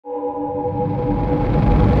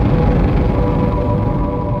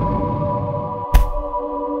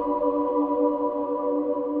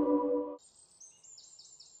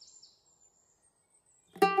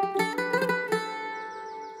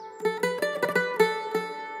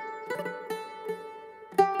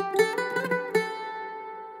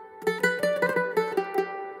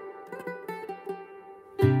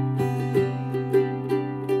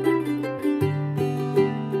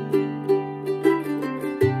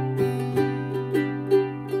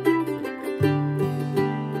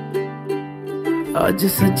आज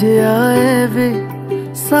सजया है वे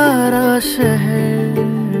सारा शहर,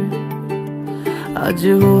 आज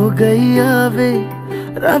हो गई आवे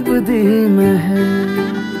रब दी महर।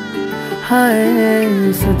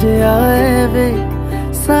 हाय सजया है वे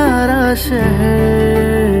सारा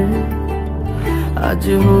शहर, आज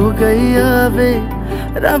हो गई आवे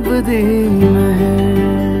रब दी महर।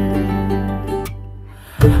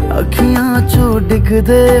 अखियां चो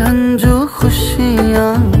डिगदे हंजू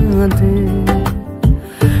खुशियां दे,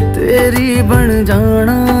 तेरी बन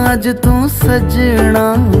जाना अज तू सजना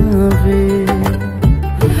वे।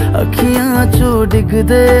 अखियां चो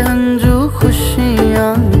डिगदे हंजू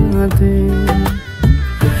खुशियां दे,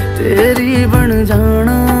 तेरी बन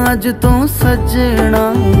जाना अज तू सजना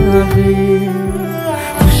वे।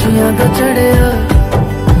 खुशियां दा चढ़िया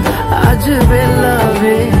अज वेला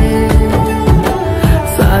वे,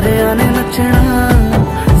 सारेयां ने नचना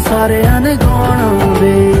सारेयां ने गाना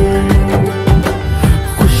वे।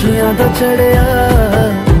 खुशियां दा चढ़िया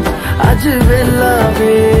अज वेला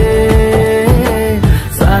वे,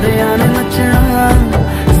 सारेयां ने नचना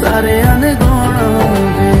सारेयां ने गाना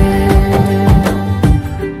वे।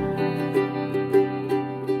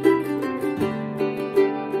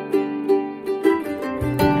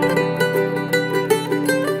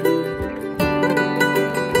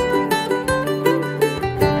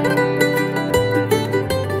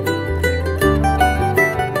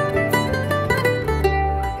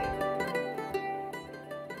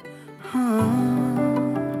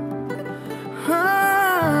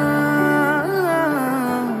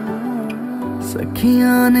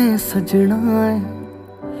 सखियां ने सजना है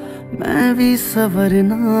मैं भी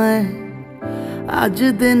सवरना है, अज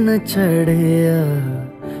दिन चढ़िया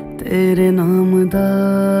तेरे नाम दा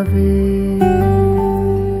वे।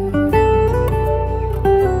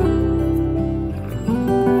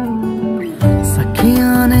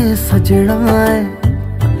 सखियां ने सजना है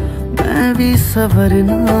मैं भी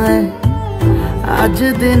सवरना है, अज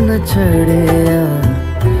दिन चढ़िया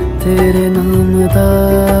तेरे नाम दा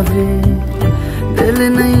वे। दिल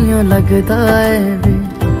नहीं लगता है वे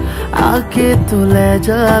आके तू ले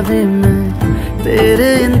जावे, मैं तेरे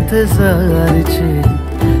इंतजार च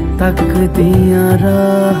तकदियां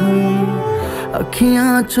राह।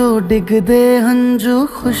 अखियां चो डिगदे हंजू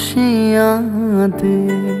खुशियां दे,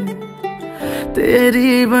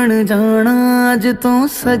 तेरी बन जाना अज तू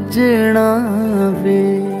सजना वे।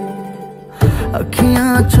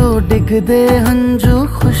 अखियां चो डिगदे हंजू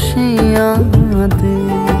खुशियां दे,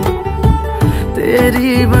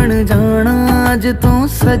 तेरी बन जाना अज तू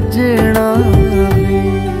सजना वे।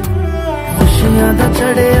 खुशियां दा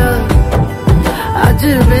चढ़िया अज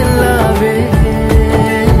वेला वे,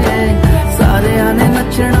 सारेयां ने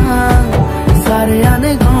नचना सारेयां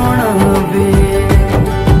ने गाना वे।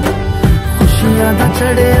 खुशियां दा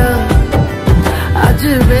चढ़िया अज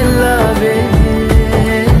वेला वे,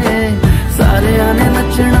 सारेयां ने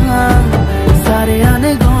नचना सारेयां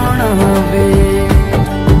ने गाना वे।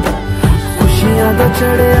 खुशियां दा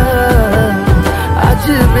चढ़िया अज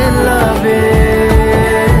वेला वे,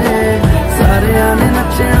 सारेयां ने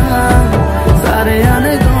नचना सारेयां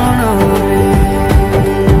ने गाना वे।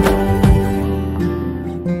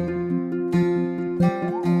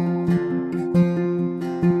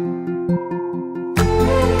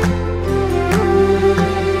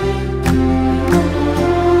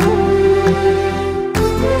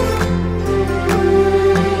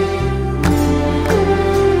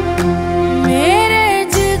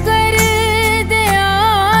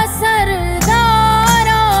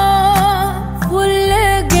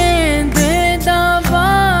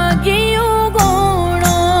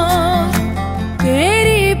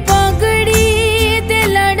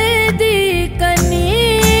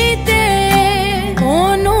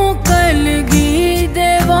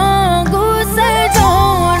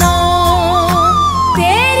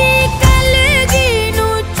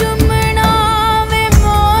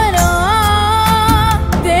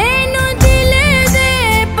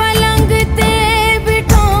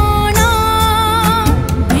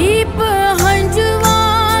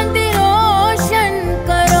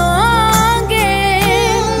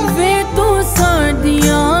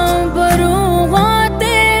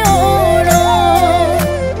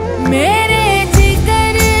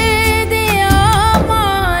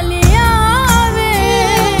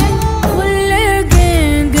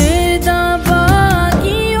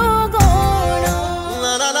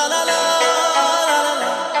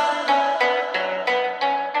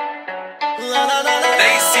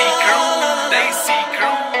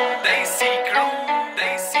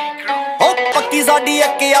 पक्की साडी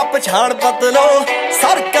एक आ पछाण पतलो,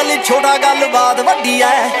 सर्कल छोटा गल बात वड्डी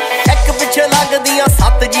है, एक पिछे लगदियां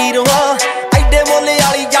 7 जीरोआं। एडे मोले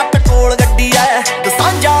वाली जट कोल गड्डी ऐ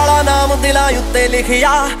दसांजा वाला नाम दिलां उत्ते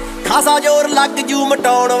लिखिया खासा जोर लग जू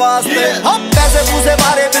मटाउण वास्ते पैसे पूसे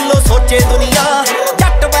बारे बिल्लो सोचे दुनिया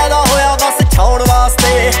जट पैदा होया बस छाउण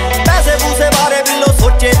वास्ते पैसे पूसे बारे बिल्लो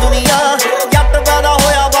सोचे दुनिया जट पैदा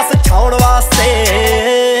होया बस छाउण वास्ते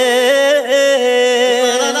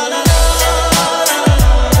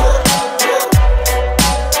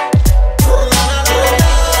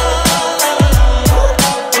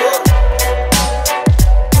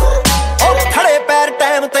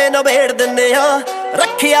नवेड़ दिन्ने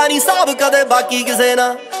रखिया नी साहब कदे बाकी किसे ना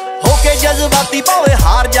होके जज्बाती भावे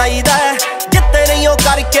हार जाईदा जित्ते नहीं हो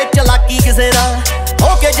करके चलाकी किसे ना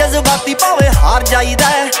होके जज्बाती भावे हार जाईदा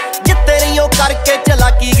जित्ते नहीं हो करके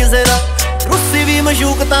चलाकी किसे ना रुस्सी भी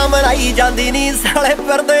मशूकता मनाई जांदी नी साले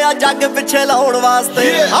फिरदे आ जग पिछे लाउण वास्ते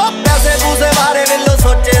पैसे पूसे बारे बिल्लो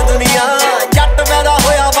सोचे दुनिया जट पैदा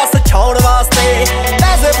होया बस छाउण वास्ते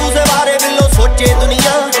पैसे पूसे बारे बिल्लो सोचे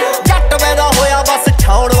दुनिया जट पैदा होया बस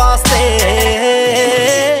छाउण वास्ते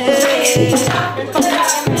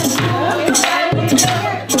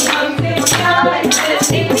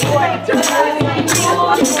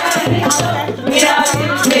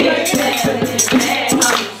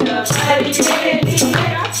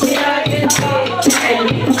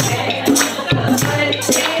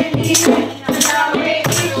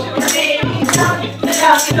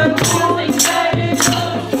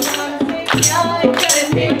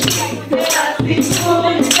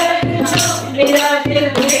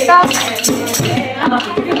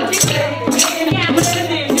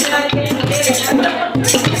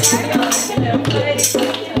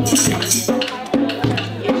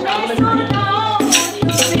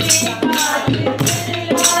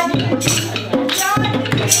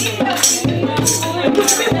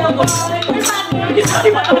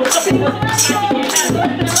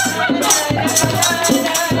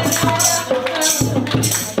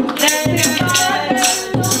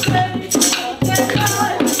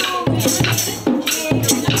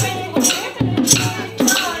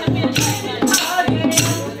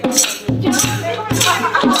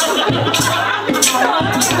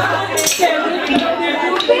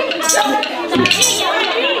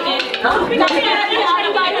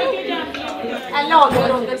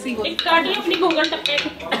अपनी गूगल टप्पे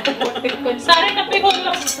सारे टप्पे खोल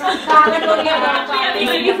लो काला डोरिया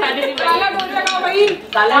काला डोरिया का भाई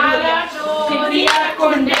काला डोरिया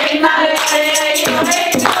कोंडे नाल रे योरे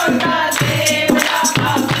छोटा देवरा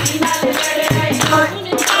पापी नाल रे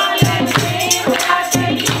कोंडे नाल रे राते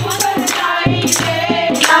उबर जाई रे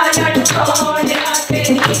काला डोरिया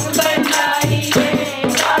तेरी उबर जाई रे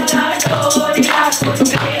काला डोरिया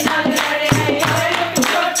कोंडे नाल रे योरे छोटा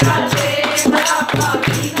देवरा पापी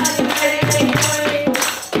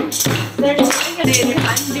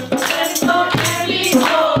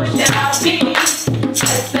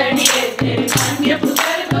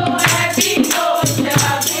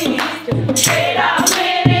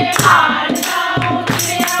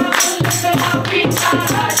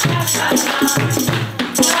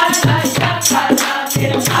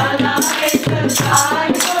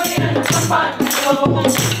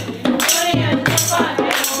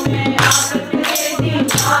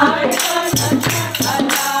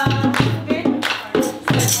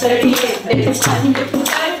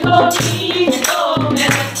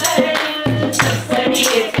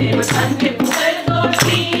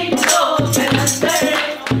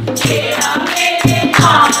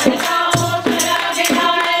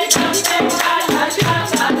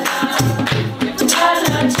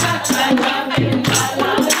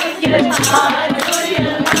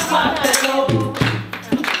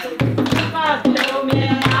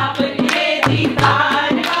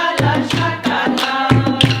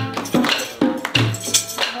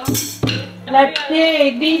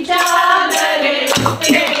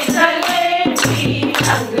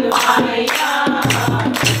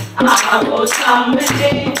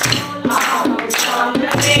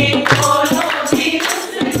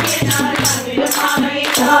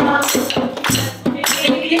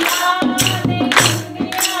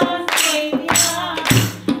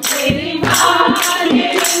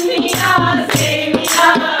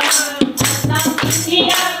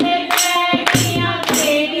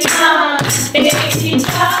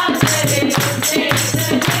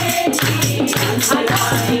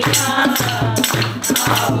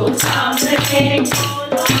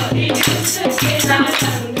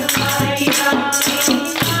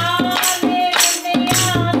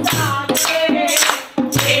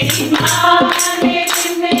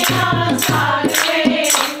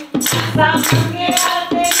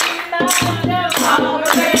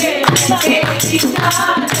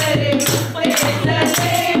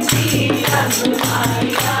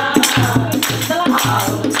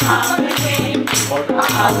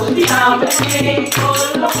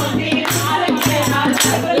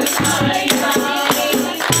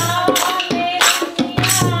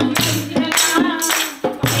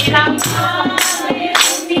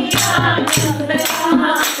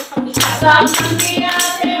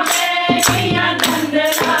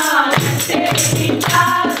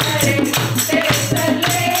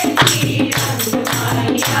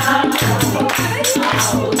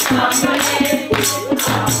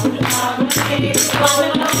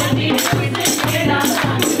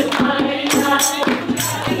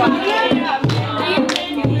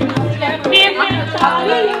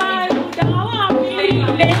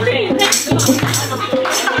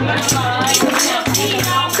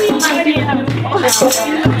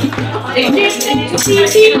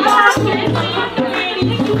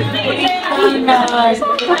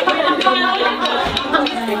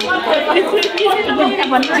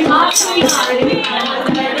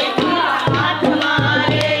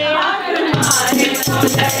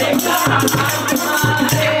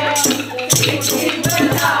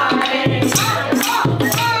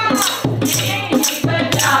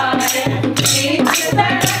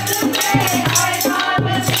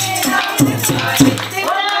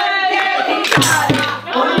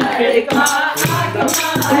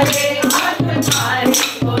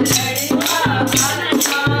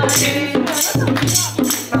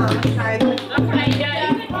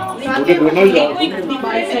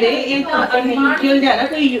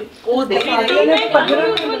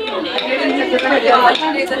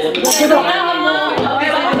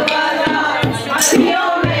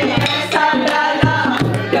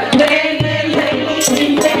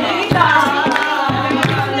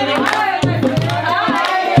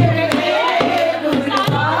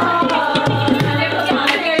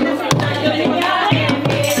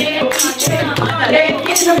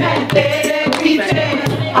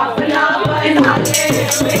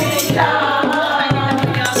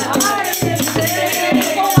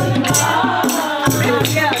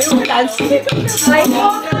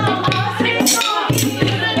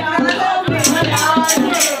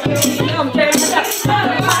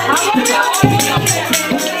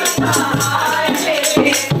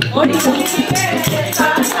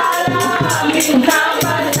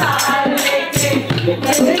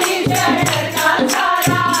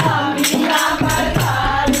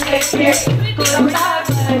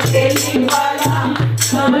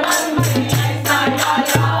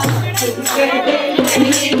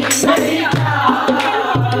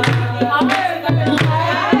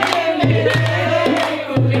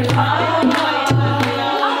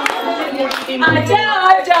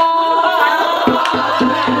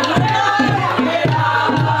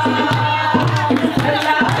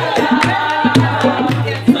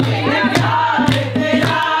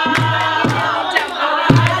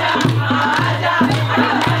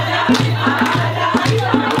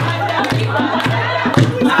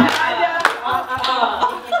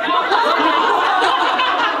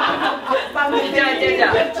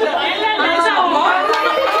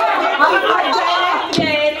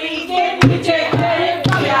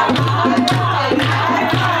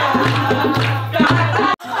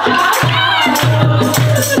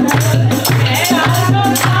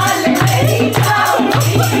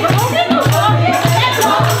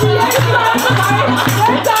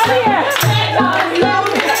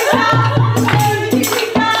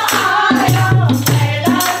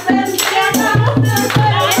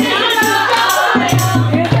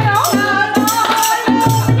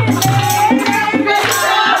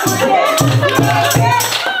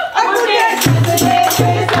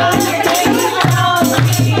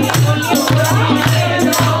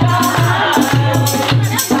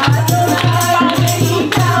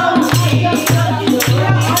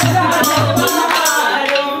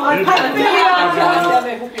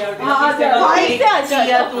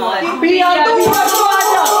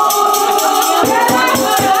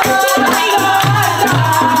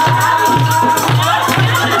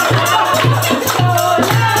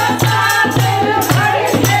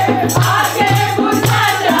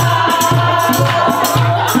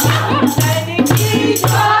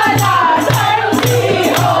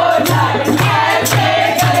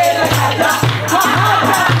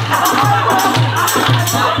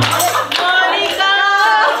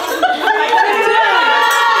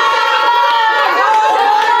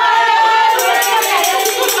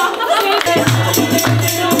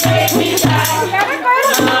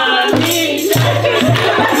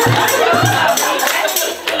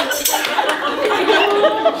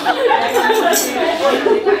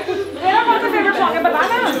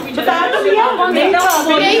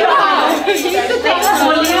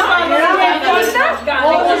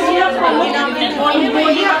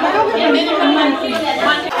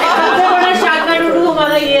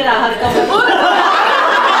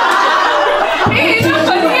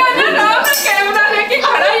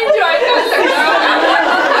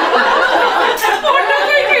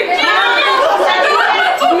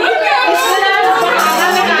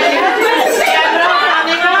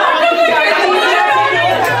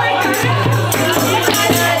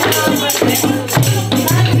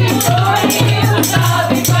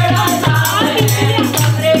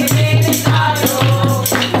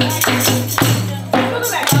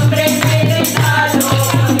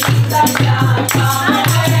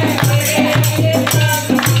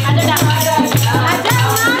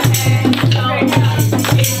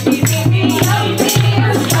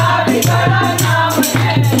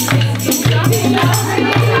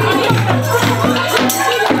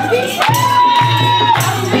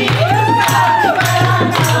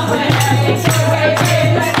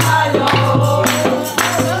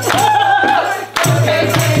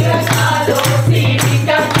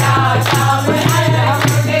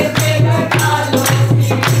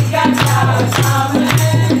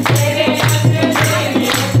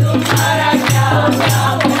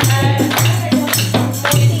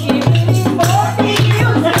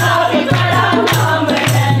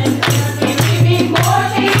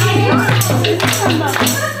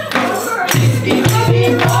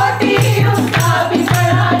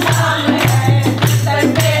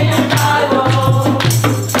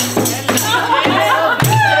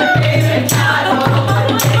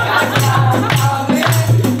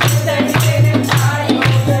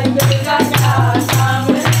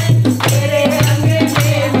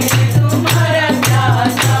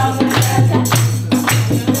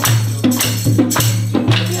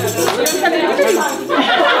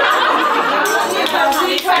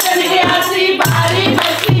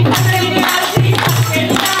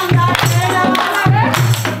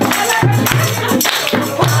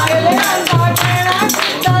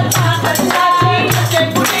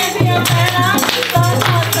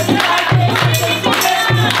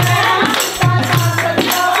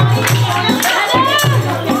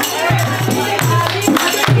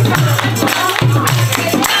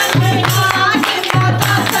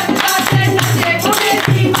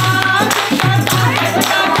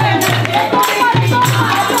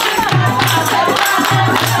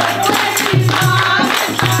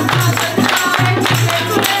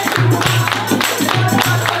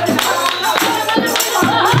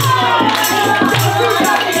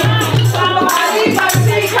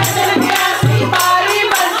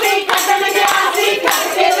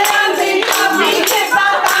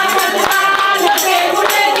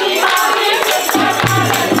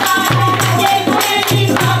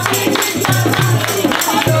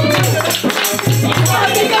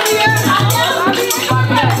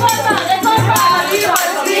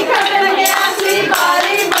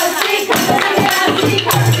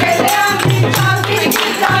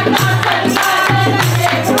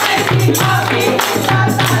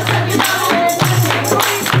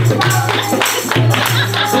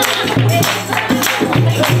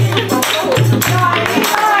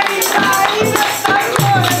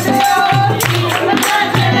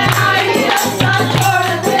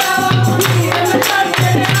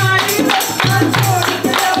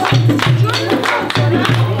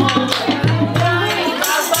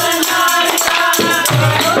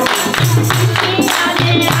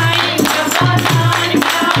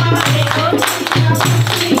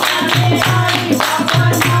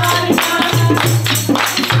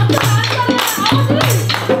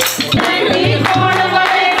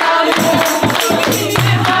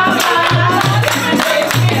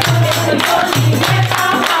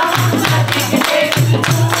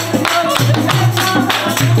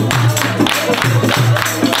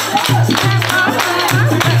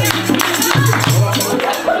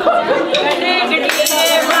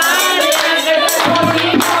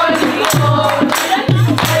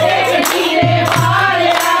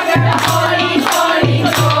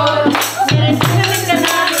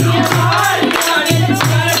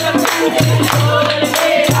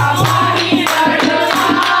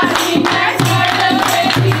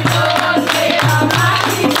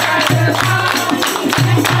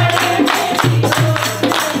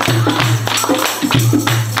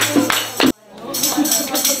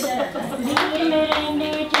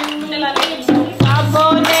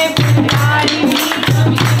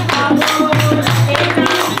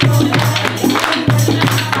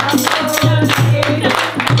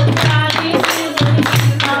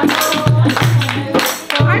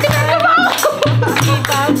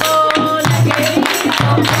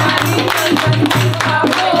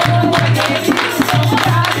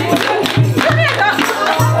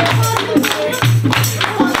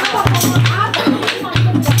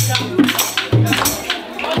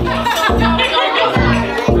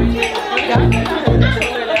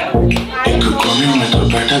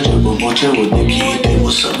वो दिखी थी वो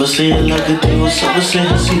सबसे अलग थी वो सबसे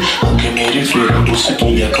हंसी आंखें मेरी फिर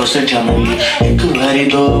उसकी आंखों से जमी एक बारी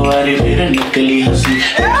दो बारी फिर निकली हंसी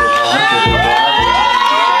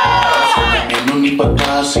मैनू नहीं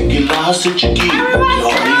पता सी गिलास चकी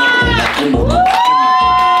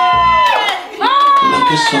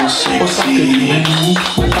so sexy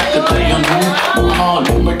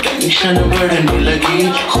माहौल में टेंशन बढ़ने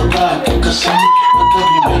लगी खुदा की कसम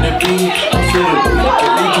कभी मैंने पी फिर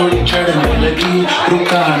थोड़ी चढ़ने लगी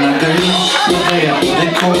रुका न गई गया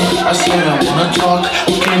देखो I said I wanna talk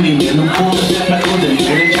candy मैनू बोल मैं उधर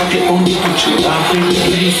खड़े जाके उन्हें पूछा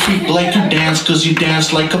baby you freak like you dance cause you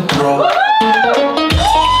dance like a pro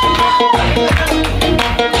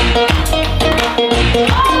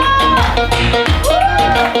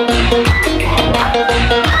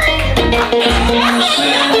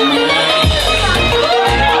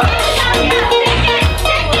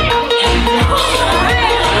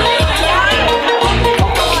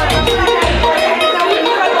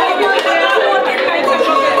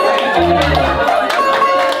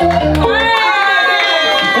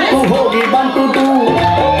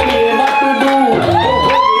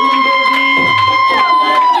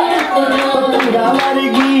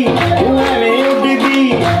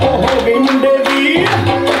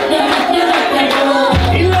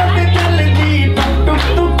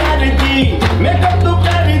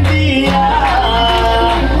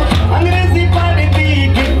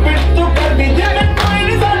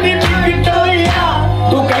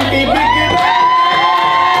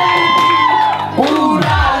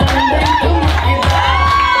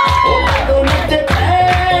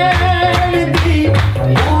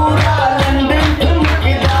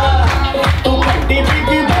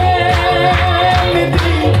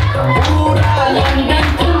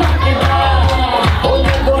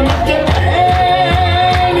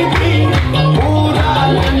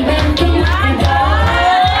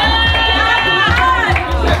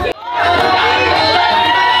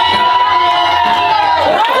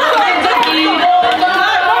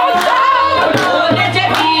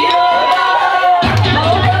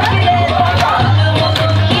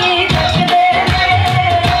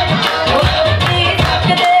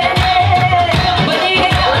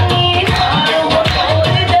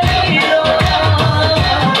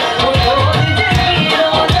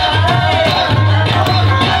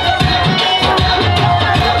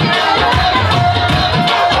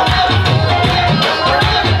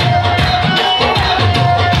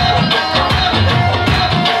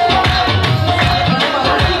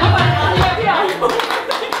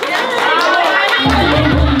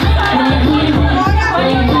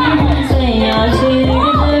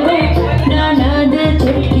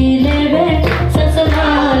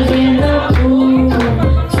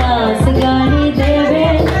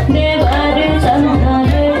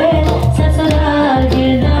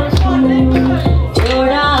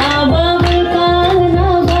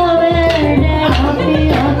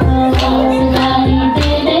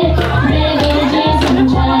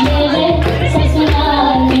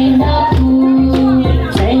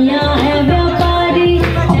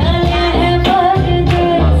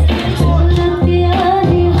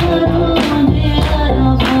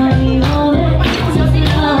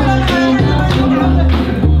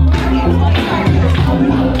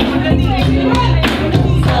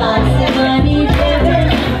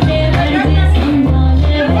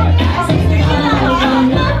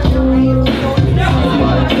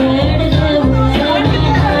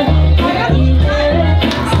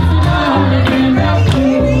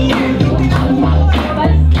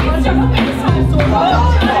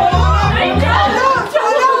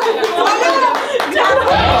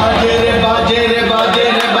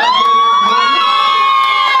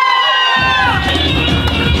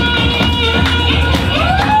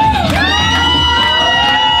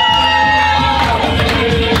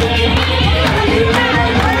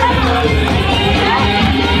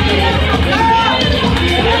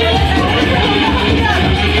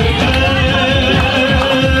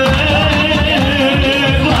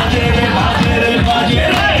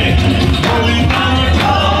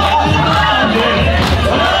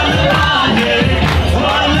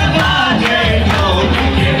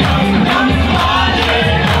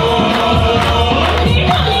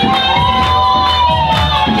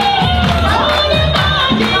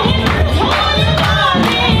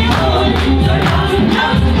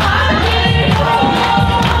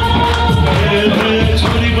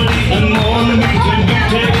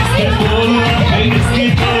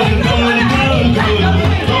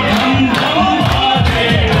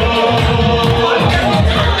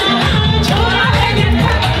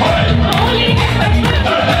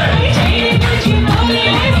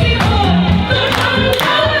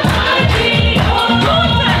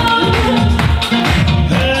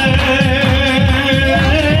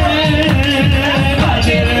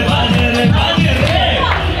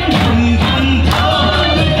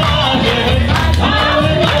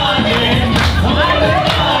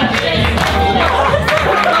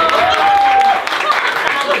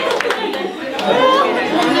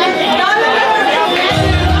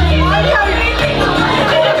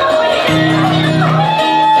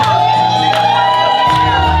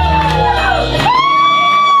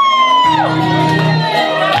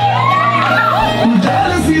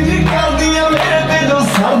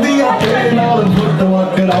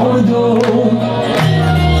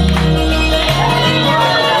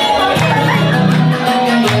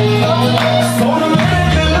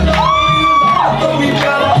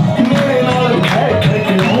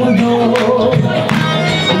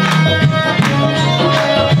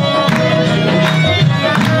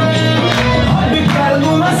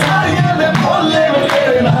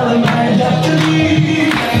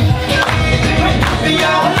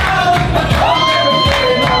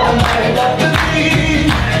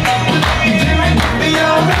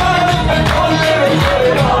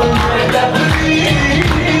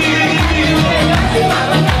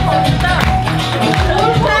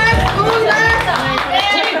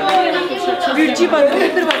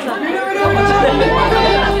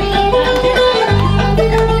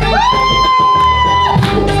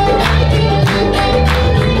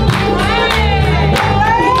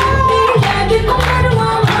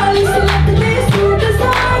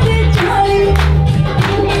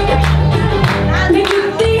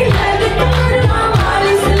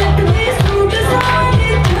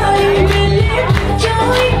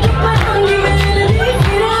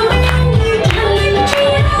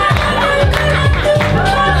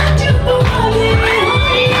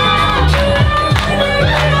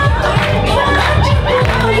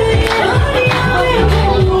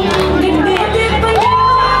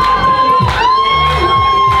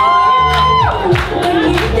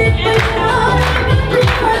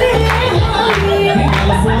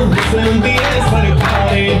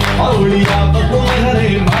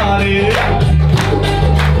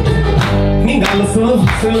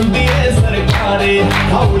सरकारे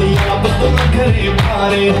हौलिया तुम घरे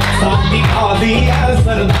मारे साथी आदि है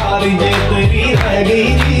सरदार जे तेरी रह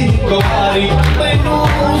गई कुमारी तैनू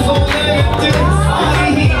सोने विच सारी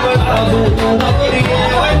ही बता दूं गोरिए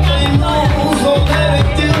तैनू सोने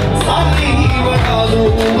विच सारी ही बता दूं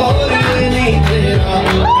गोरिए नी तेरा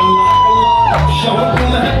कल्ला शौक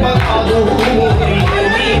मैं बता दूं गोरिए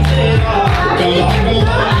नी तेरा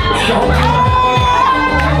कल्ला शौक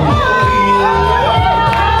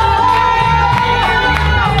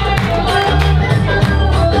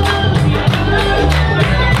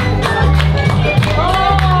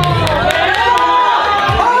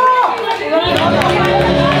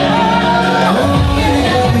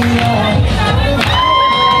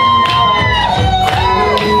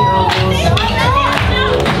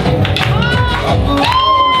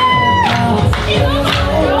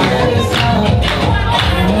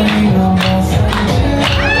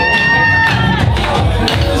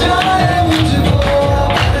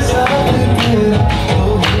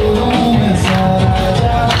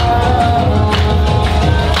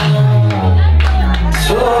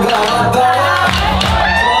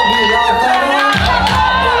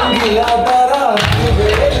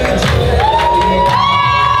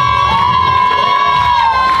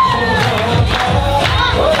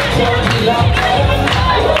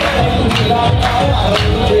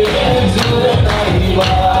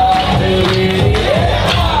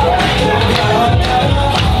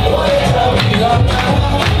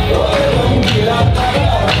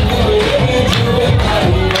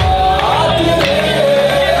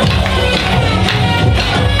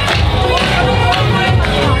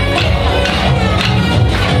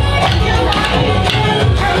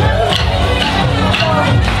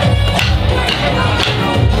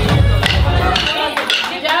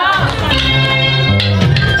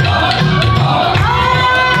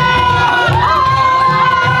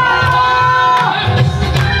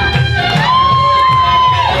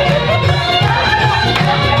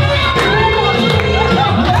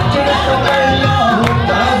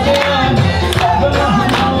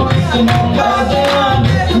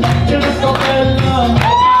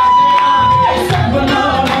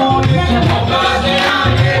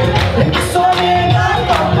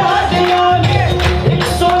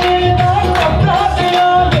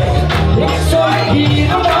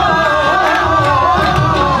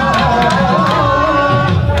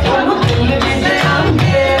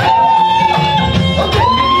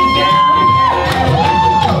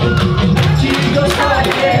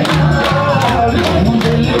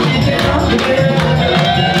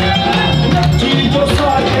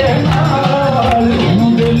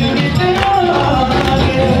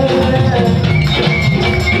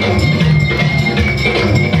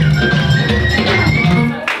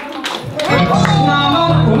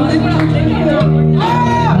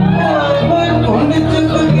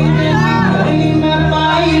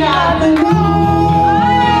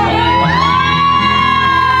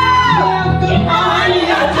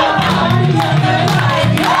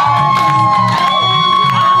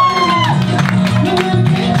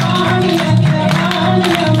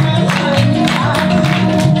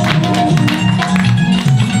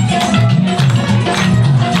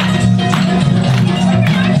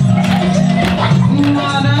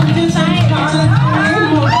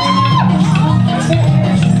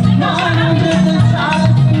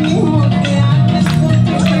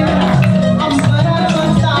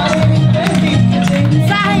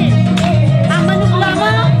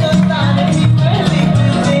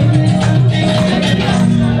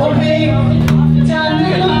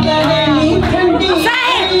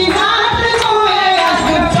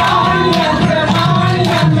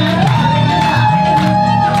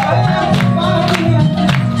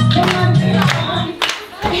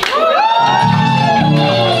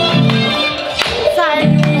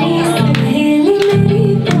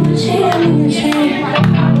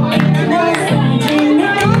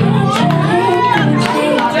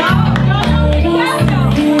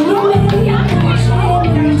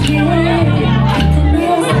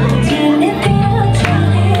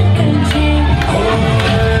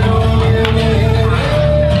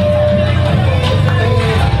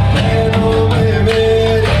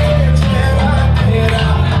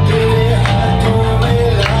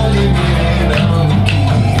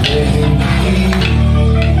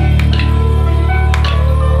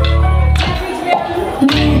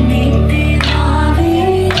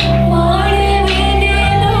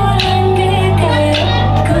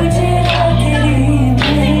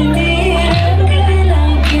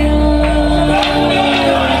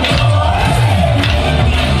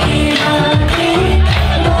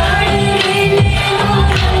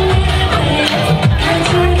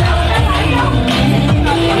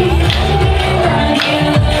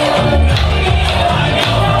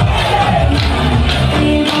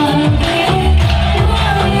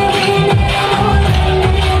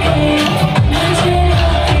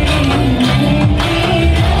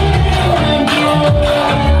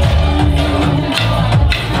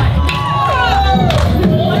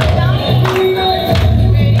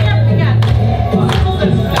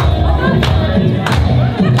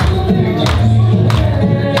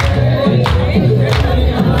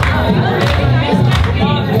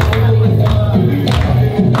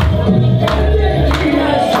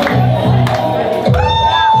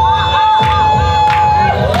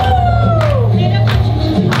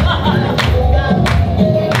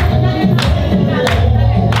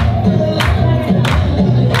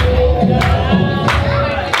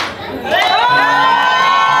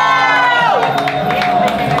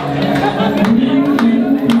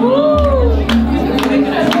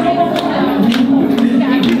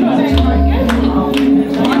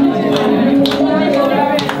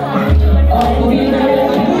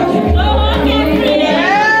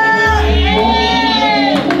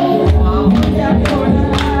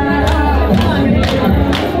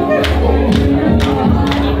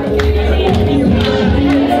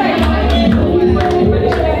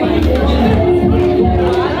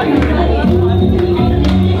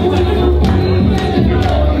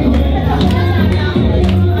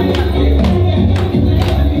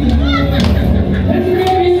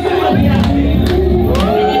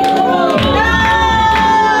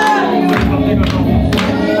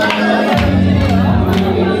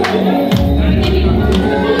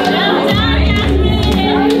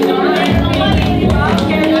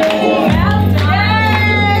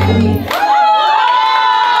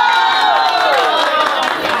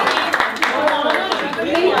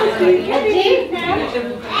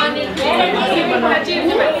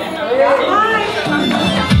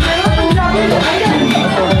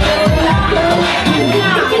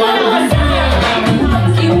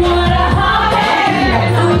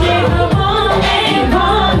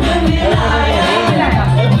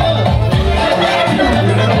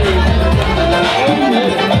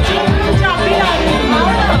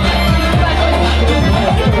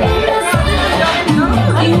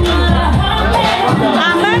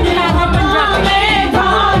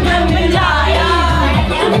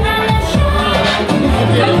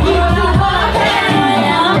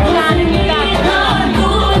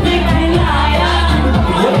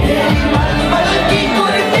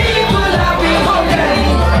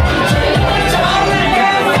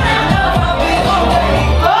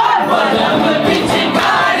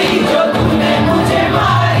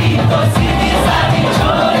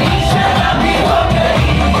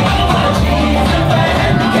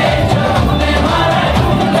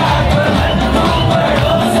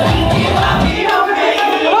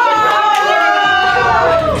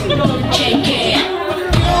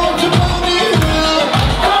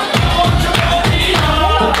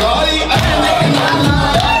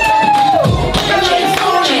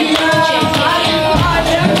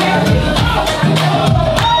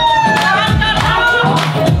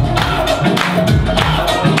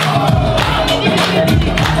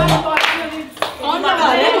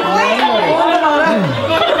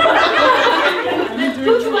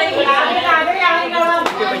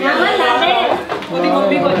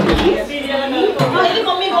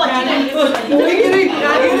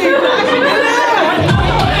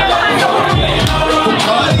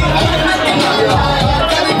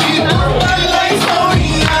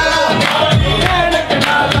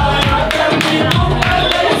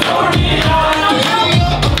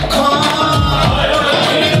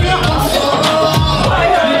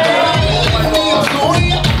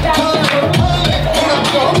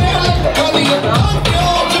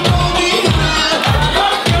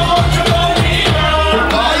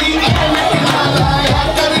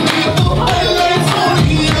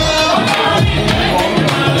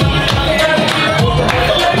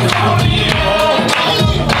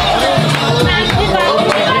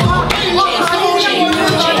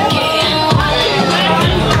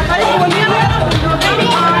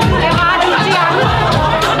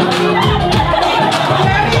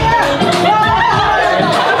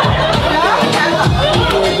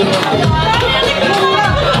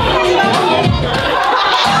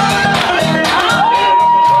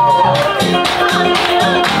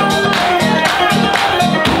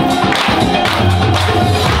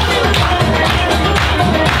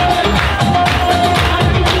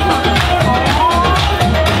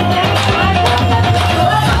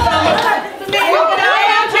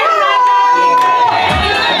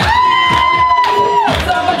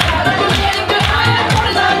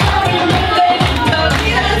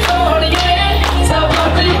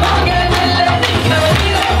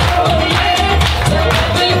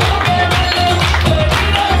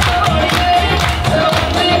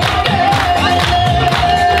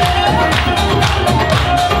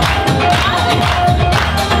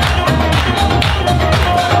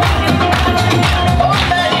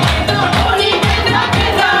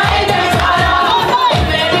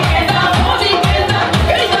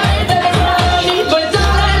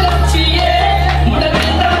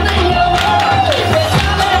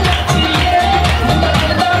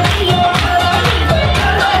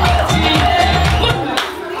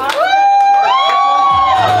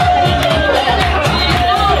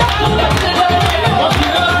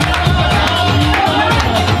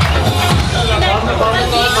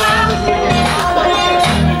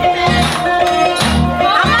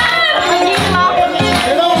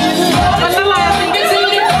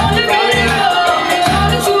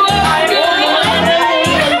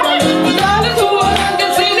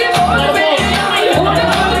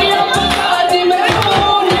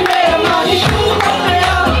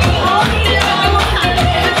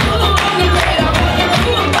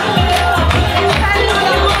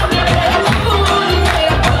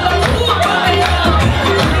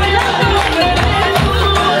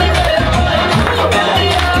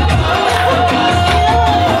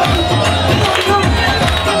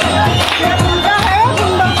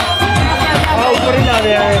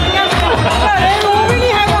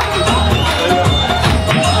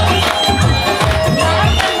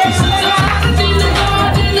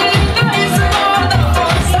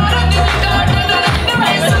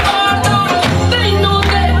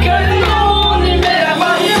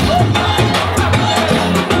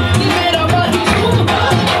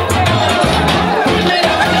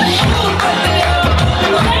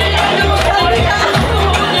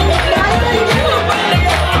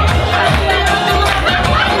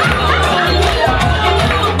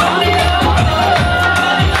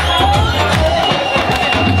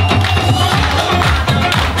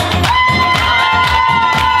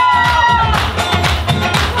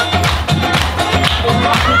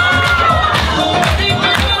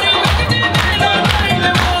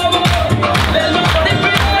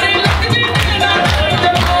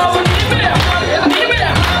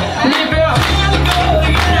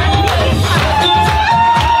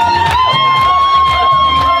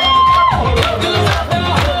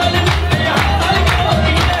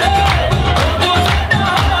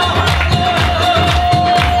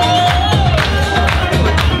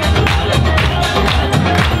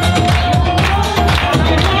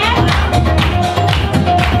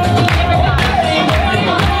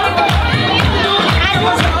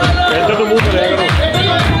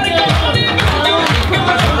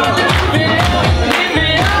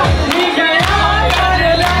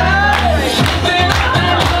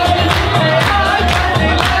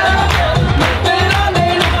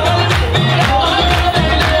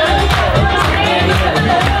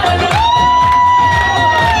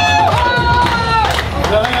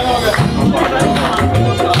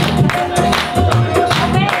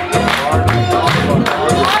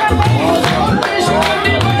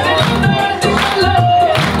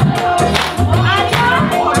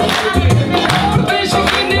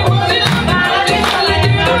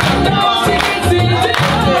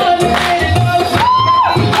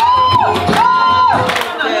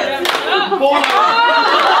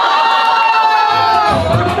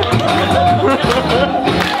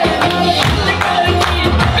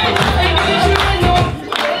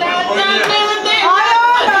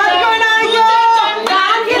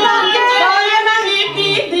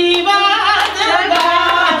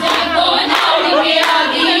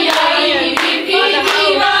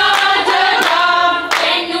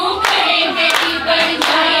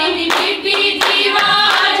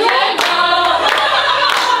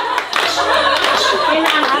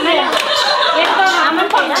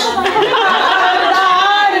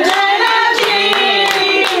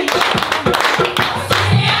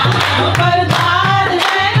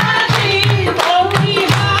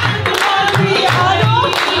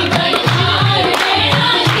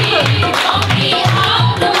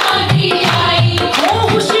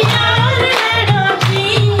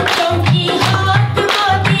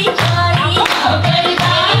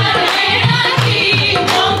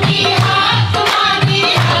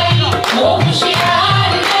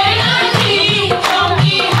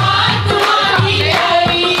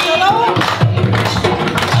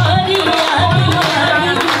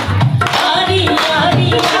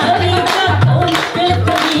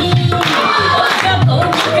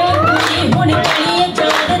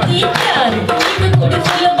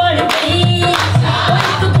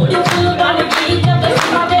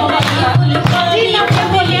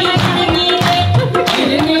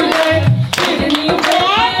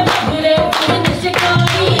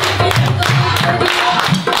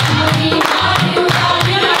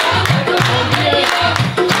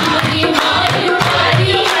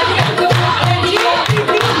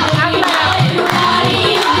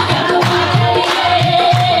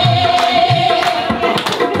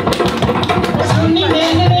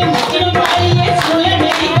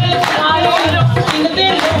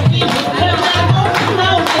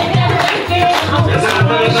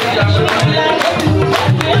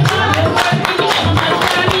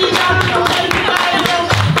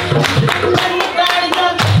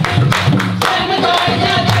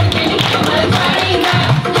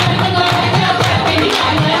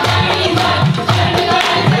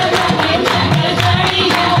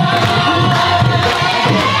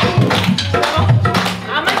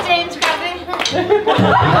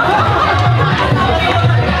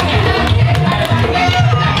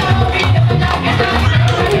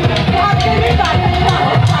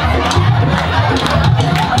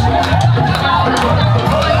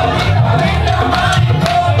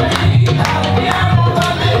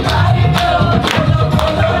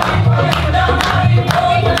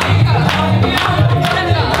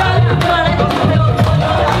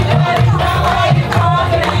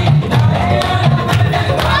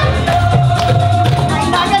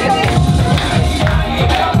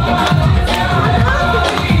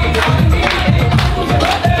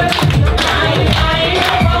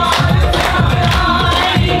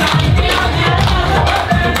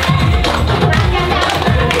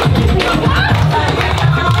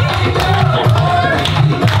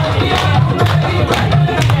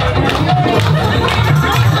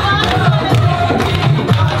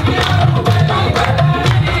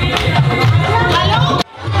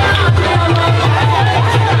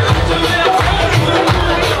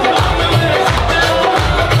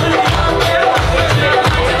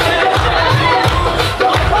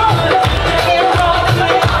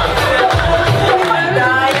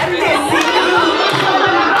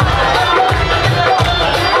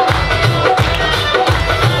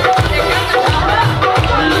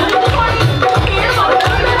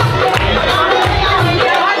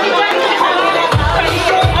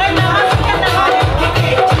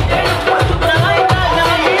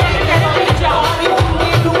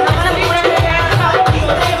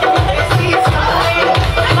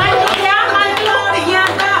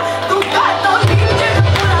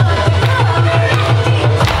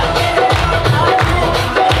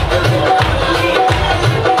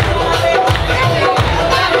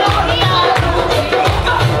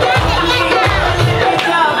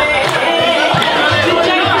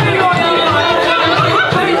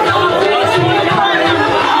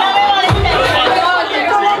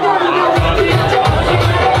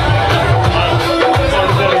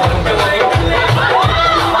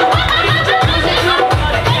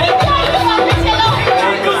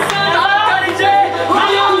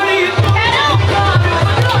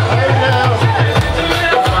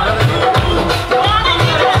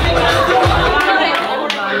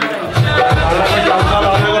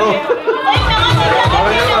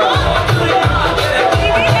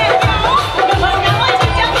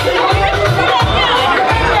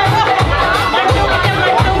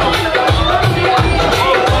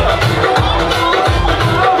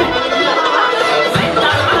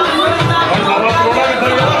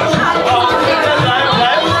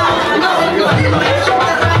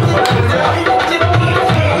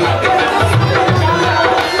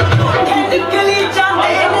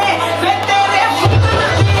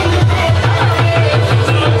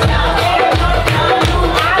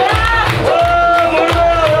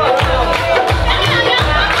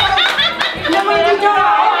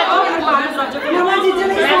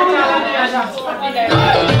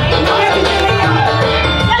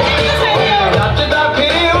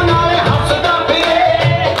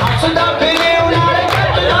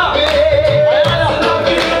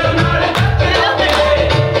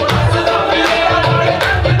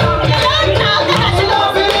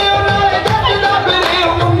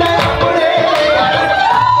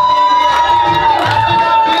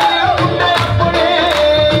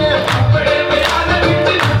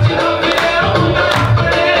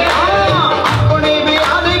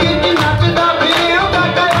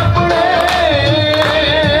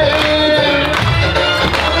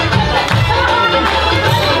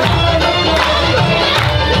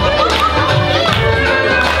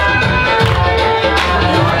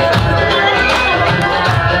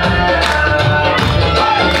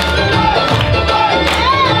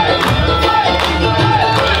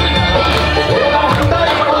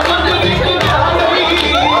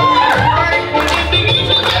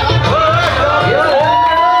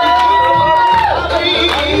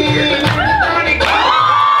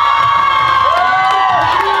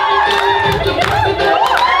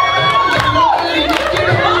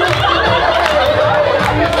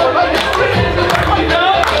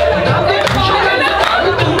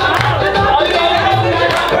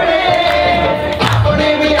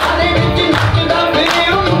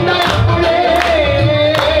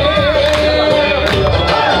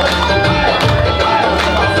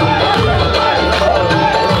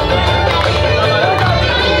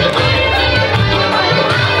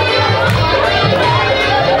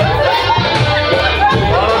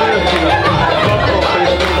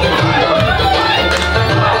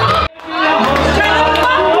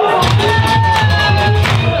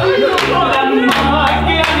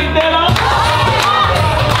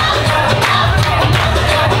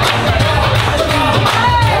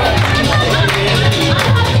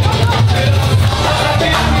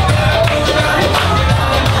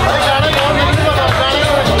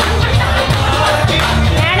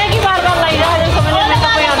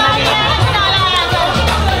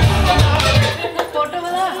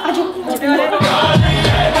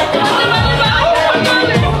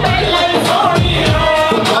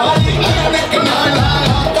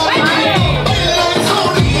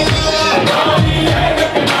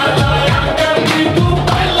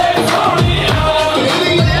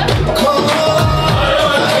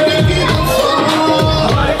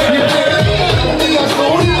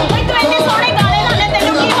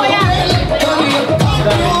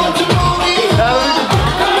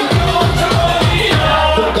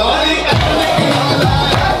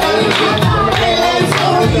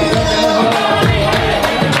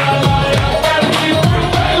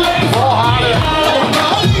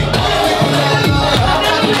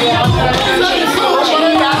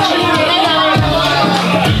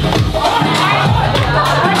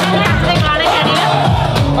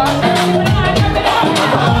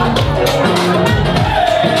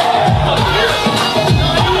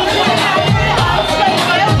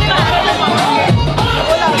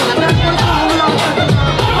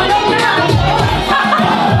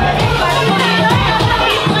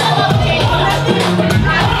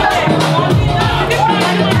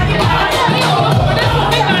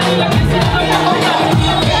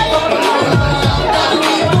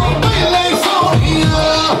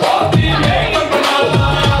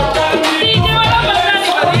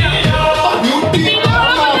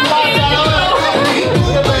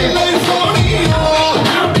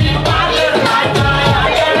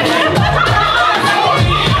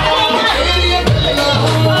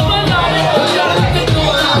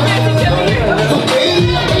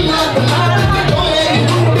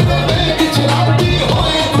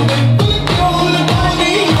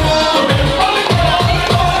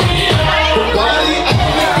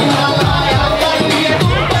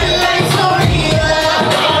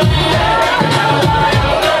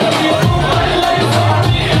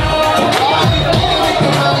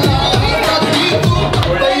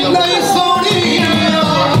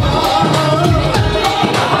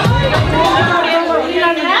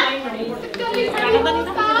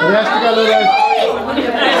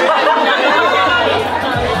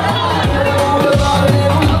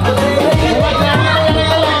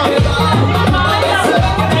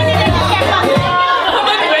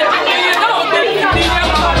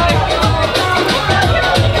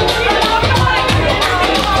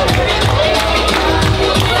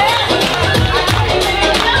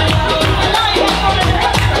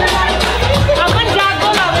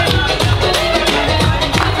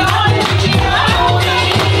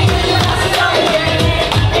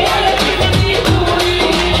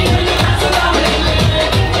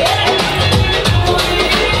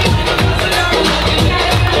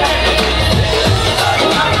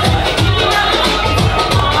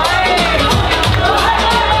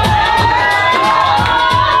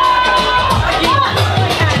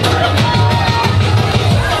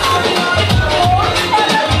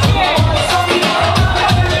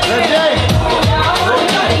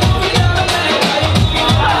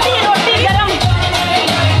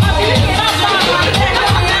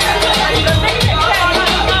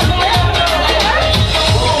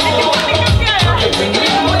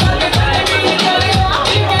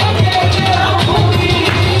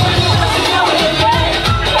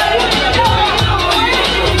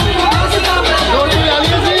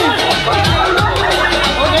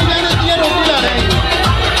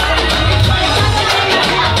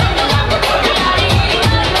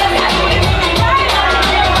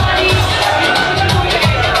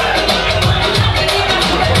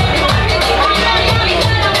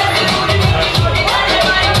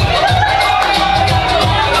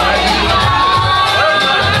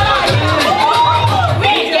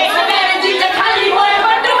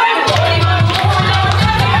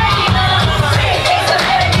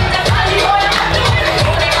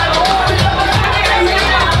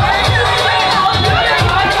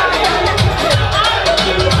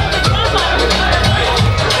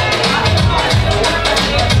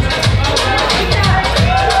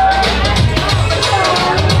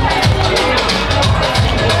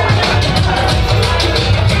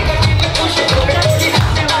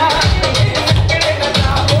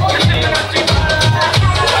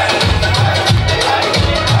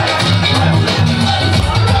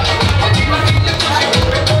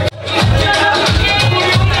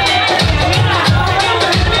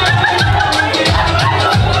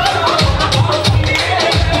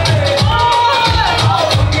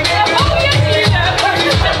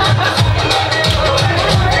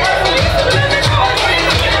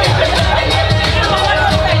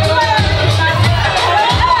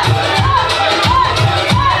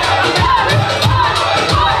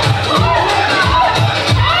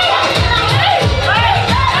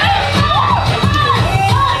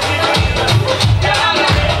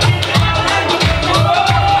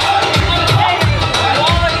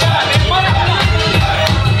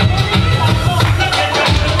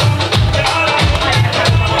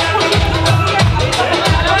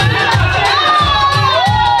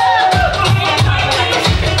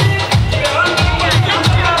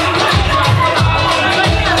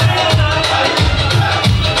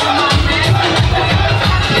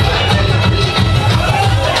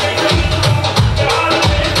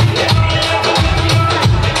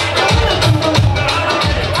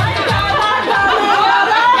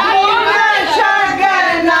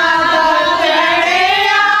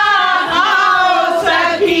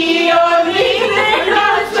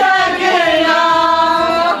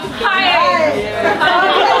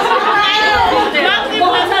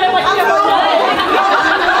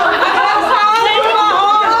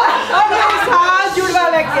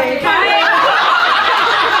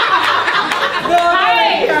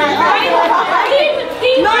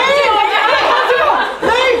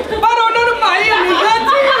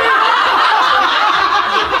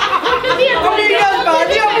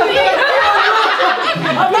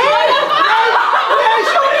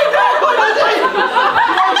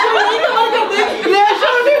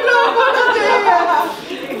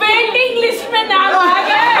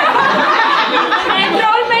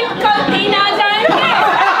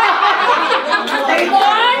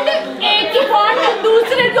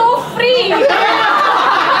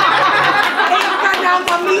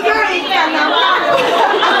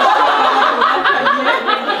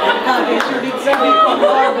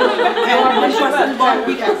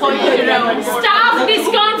Staff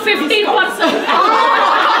discount 50%.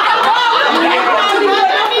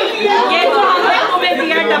 ये तो हमने तुम्हें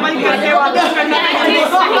दिया डबल करके वापस करना है।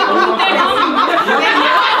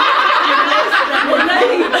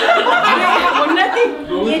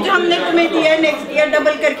 ये जो हमने तुम्हें दिया नेक्स्ट ईयर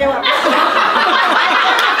डबल करके वापस।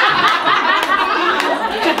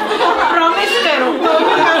 प्रॉमिस करो,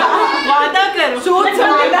 वादा करो,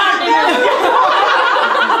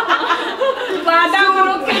 वादा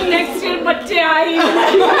करो कि नेक्स्ट ईयर बच्चे आए।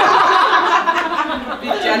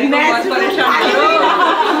 बहुत परेशान करो।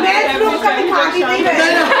 मैं लोग कभी खाती नहीं रहे।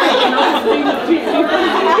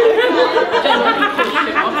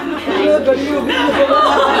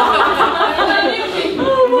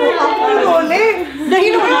 नहीं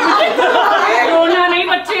रोना नहीं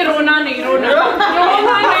बच्चे, रोना नहीं, रोना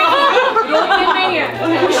नहीं है,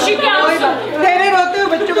 खुशी क्या तेरे रोते हुए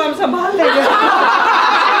बच्चों को हम संभाल लेंगे।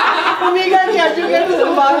 नहीं आ चुके तो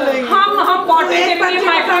संभाल लेंगे। हम बॉटल के लिए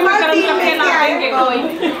माइक्रो में गरम करके ला देंगे। कोई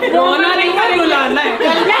रोना नहीं है, रुलाना है।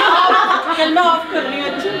 कल मैं ऑफ कर रही हूँ।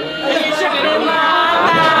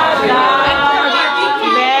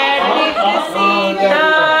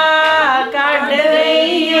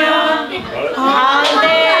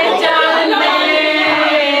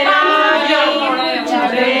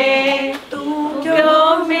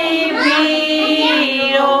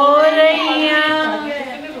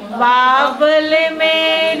 बाबल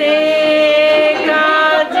मेरे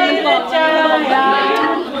काजल चाया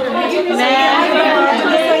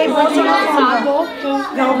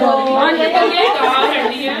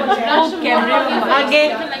आगे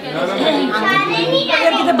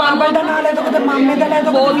कितने बाबल का नाल है तो कितने मामे का ले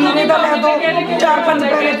तो मीने का ले तो 4-5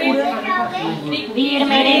 पहले पूरे भीड़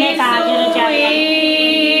मेरे ने काजल चाया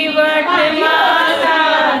बट माता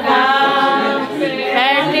गा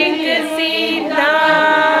बैठक सीधा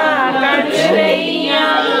कट रैया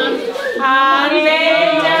आले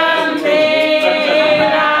जाते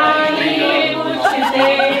रानी पूछते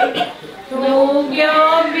तू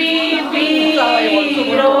क्यों बीबी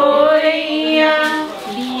रो रैया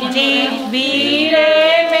जी बीरे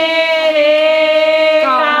मेरे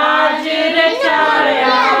काज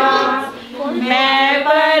रचाया मैं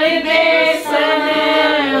परदेसन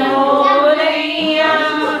हो रैया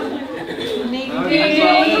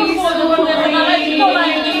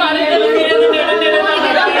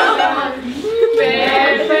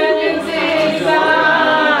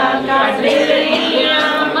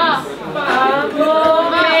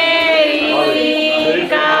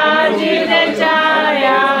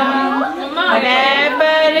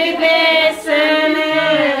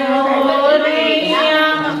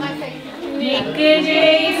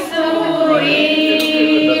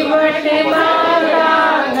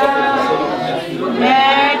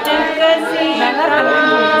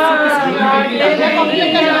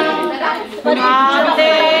आते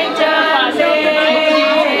जाते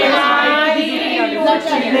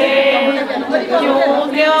क्यों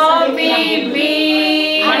क्यों बीबी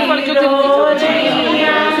रो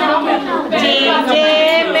रैया जीजे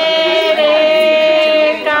मेरे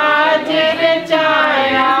काज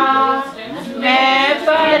रचाया मैं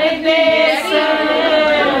परदेस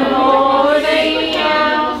हो रैया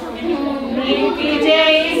निक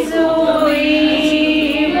जई सुई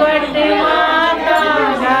बट माता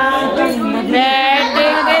बैठ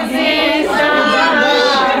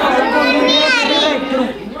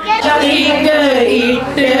के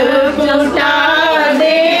इट बुटा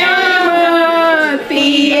दे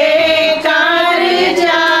पिए कर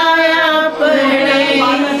जाया पड़े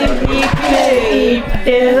इट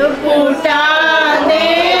बुटा दे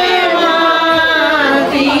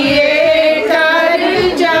पिए कर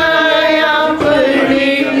जाया पड़े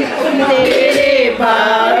तेरे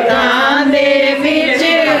बागां दे विच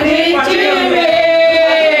वे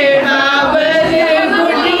बाबल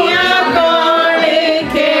गुड़ियां कौन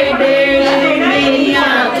खेड़े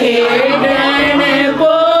खेड़न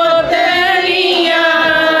बोतलियां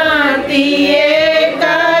दिए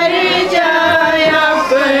कर जाया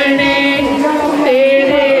अपने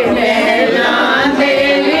तेरे महला दे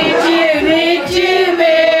विच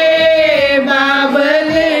वे बाबल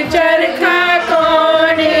चरखा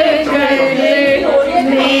कौन करे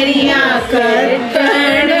मेरिया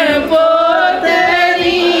करतन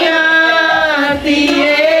बोतलियां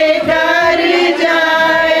दिए कर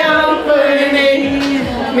जाया अपने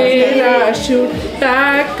मेरा छुट्टा